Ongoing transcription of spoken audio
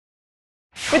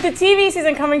With the TV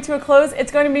season coming to a close, it's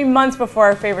going to be months before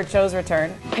our favorite shows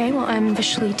return. Okay, well, I'm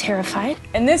officially terrified.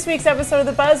 In this week's episode of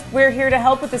The Buzz, we're here to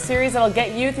help with the series that'll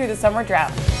get you through the summer drought.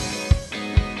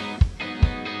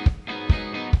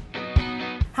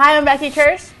 Hi, I'm Becky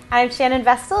Kirsch. I'm Shannon,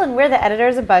 Vestal, and we're the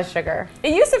editors of BuzzSugar.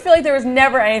 It used to feel like there was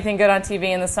never anything good on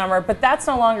TV in the summer, but that's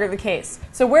no longer the case.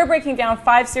 So we're breaking down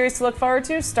 5 series to look forward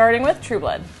to, starting with True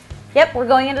Blood. Yep, we're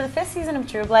going into the 5th season of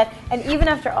True Blood, and even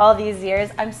after all these years,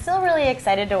 I'm still really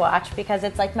excited to watch because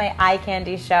it's like my eye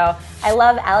candy show. I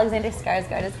love Alexander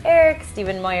Skarsgård as Eric,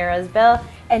 Stephen Moyer as Bill,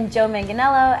 and Joe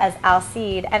Manganiello as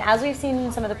Alcide. And as we've seen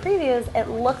in some of the previews, it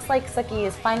looks like Sookie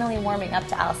is finally warming up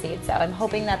to Alcide, so I'm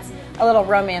hoping that's a little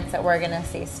romance that we're going to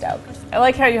see stoked. I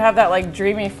like how you have that like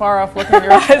dreamy, far-off look in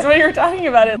your eyes when you're talking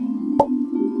about it.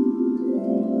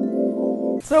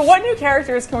 So what new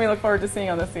characters can we look forward to seeing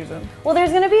on this season? Well, there's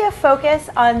going to be a focus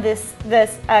on this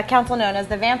council known as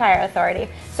the Vampire Authority.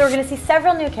 So we're going to see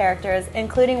several new characters,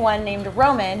 including one named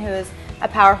Roman, who is a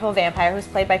powerful vampire who's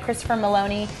played by Christopher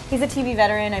Maloney. He's a TV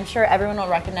veteran. I'm sure everyone will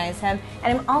recognize him.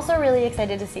 And I'm also really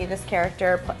excited to see this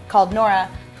character called Nora,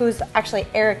 who's actually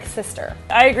Eric's sister.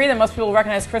 I agree that most people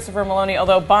recognize Christopher Maloney,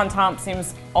 although Bon Tomp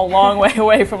seems a long way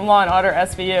away from Law & Order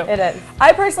SVU. It is.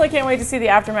 I personally can't wait to see the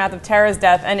aftermath of Tara's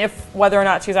death and whether or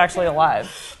not she's actually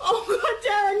alive. Oh God,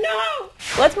 Tara, no!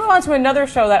 Let's move on to another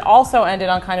show that also ended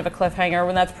on kind of a cliffhanger,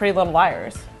 and that's Pretty Little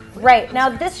Liars. Right. Now,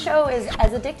 this show is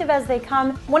as addictive as they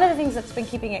come. One of the things that's been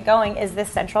keeping it going is this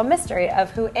central mystery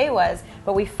of who A was.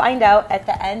 But we find out at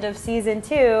the end of season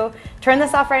 2, turn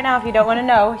this off right now if you don't want to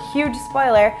know, huge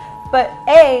spoiler, but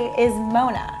A is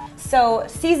Mona. So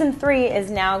season 3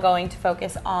 is now going to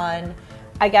focus on,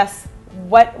 I guess,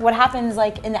 what happens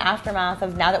like in the aftermath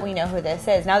of now that we know who this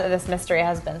is, now that this mystery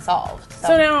has been solved.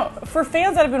 So now, for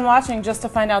fans that have been watching just to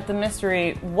find out the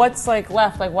mystery, what's like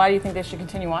left? Like, why do you think they should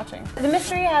continue watching? The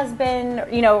mystery has been,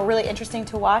 really interesting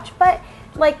to watch, but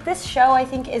like this show I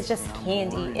think is just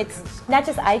candy. It's not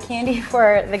just eye candy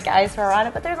for the guys who are on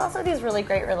it, but there's also these really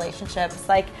great relationships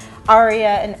like Arya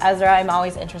and Ezra. I'm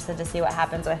always interested to see what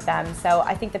happens with them, so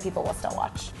I think that people will still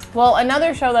watch. Well,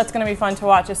 another show that's going to be fun to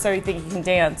watch is So You Think You Can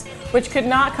Dance, which could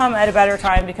not come at a better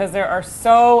time because there are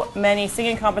so many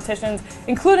singing competitions,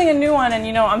 including a new one,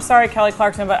 and I'm sorry Kelly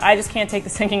Clarkson, but I just can't take the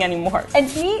singing anymore. And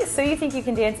to me, So You Think You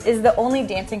Can Dance is the only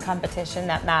dancing competition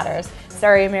that matters.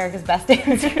 Sorry, America's Best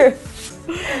Dancer.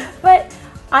 But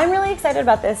I'm really excited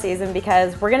about this season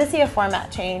because we're going to see a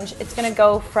format change. It's going to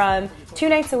go from 2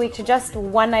 nights a week to just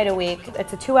 1 night a week.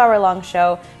 It's a 2-hour-long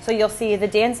show, so you'll see the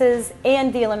dances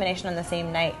and the elimination on the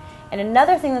same night. And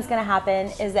another thing that's going to happen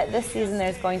is that this season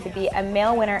there's going to be a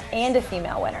male winner and a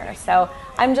female winner. So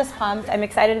I'm just pumped. I'm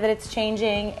excited that it's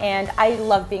changing, and I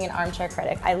love being an armchair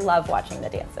critic. I love watching the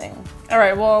dancing. All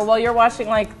right, well, while you're watching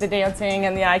like the dancing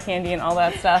and the eye candy and all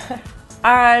that stuff,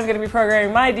 I'm going to be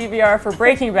programming my DVR for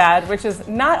Breaking Bad, which is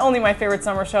not only my favorite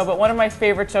summer show, but one of my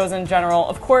favorite shows in general.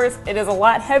 Of course, it is a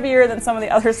lot heavier than some of the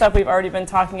other stuff we've already been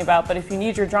talking about, but if you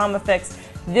need your drama fix,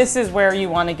 this is where you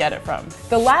want to get it from.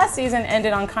 The last season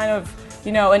ended on kind of,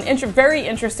 very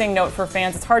interesting note for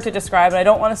fans. It's hard to describe, and I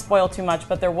don't want to spoil too much,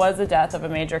 but there was the death of a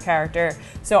major character.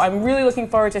 So I'm really looking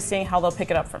forward to seeing how they'll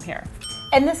pick it up from here.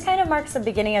 And this kind of marks the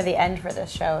beginning of the end for this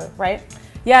show, right?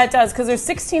 Yeah, it does, because there's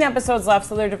 16 episodes left,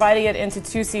 so they're dividing it into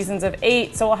 2 seasons of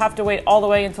 8, so we'll have to wait all the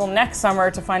way until next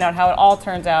summer to find out how it all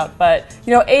turns out. But,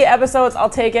 8 episodes, I'll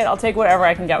take it. I'll take whatever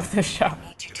I can get with this show.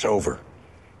 It's over.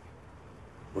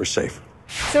 We're safe.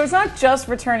 So it's not just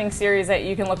returning series that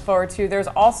you can look forward to. There's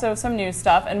also some new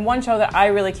stuff, and one show that I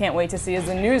really can't wait to see is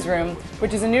The Newsroom,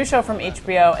 which is a new show from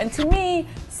HBO. And to me,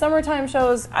 summertime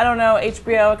shows, I don't know,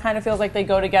 HBO kind of feels like they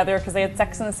go together because they had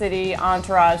Sex and the City,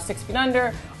 Entourage, 6 Feet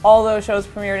Under. All those shows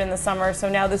premiered in the summer, so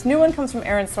now this new one comes from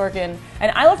Aaron Sorkin,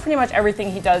 and I love pretty much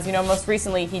everything he does. Most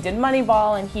recently he did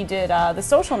Moneyball and he did The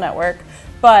Social Network,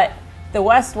 but The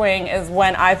West Wing is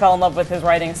when I fell in love with his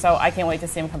writing, so I can't wait to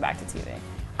see him come back to TV.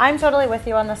 I'm totally with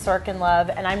you on the Sorkin love,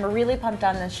 and I'm really pumped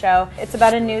on this show. It's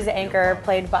about a news anchor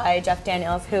played by Jeff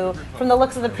Daniels, who, from the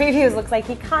looks of the previews, looks like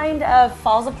he kind of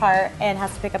falls apart and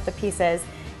has to pick up the pieces.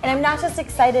 And I'm not just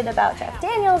excited about Jeff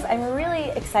Daniels, I'm really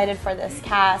excited for this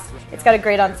cast. It's got a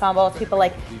great ensemble with people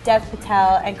like Dev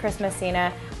Patel and Chris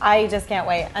Messina. I just can't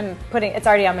wait. It's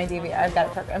already on my DVR. I've got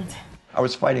it programmed. I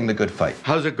was fighting the good fight.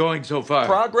 How's it going so far?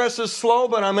 Progress is slow,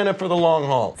 but I'm in it for the long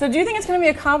haul. So do you think it's going to be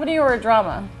a comedy or a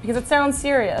drama? Because it sounds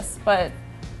serious, but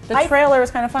the trailer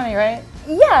is kind of funny, right?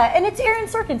 Yeah, and it's Aaron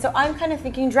Sorkin, so I'm kind of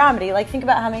thinking dramedy. Like, think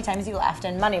about how many times you laughed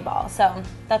in Moneyball. So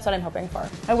that's what I'm hoping for.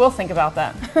 I will think about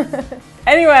that.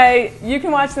 Anyway, you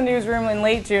can watch The Newsroom in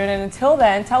late June, and until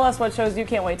then, tell us what shows you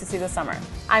can't wait to see this summer.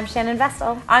 I'm Shannon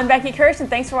Vestal. I'm Becky Kirsch, and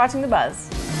thanks for watching The Buzz.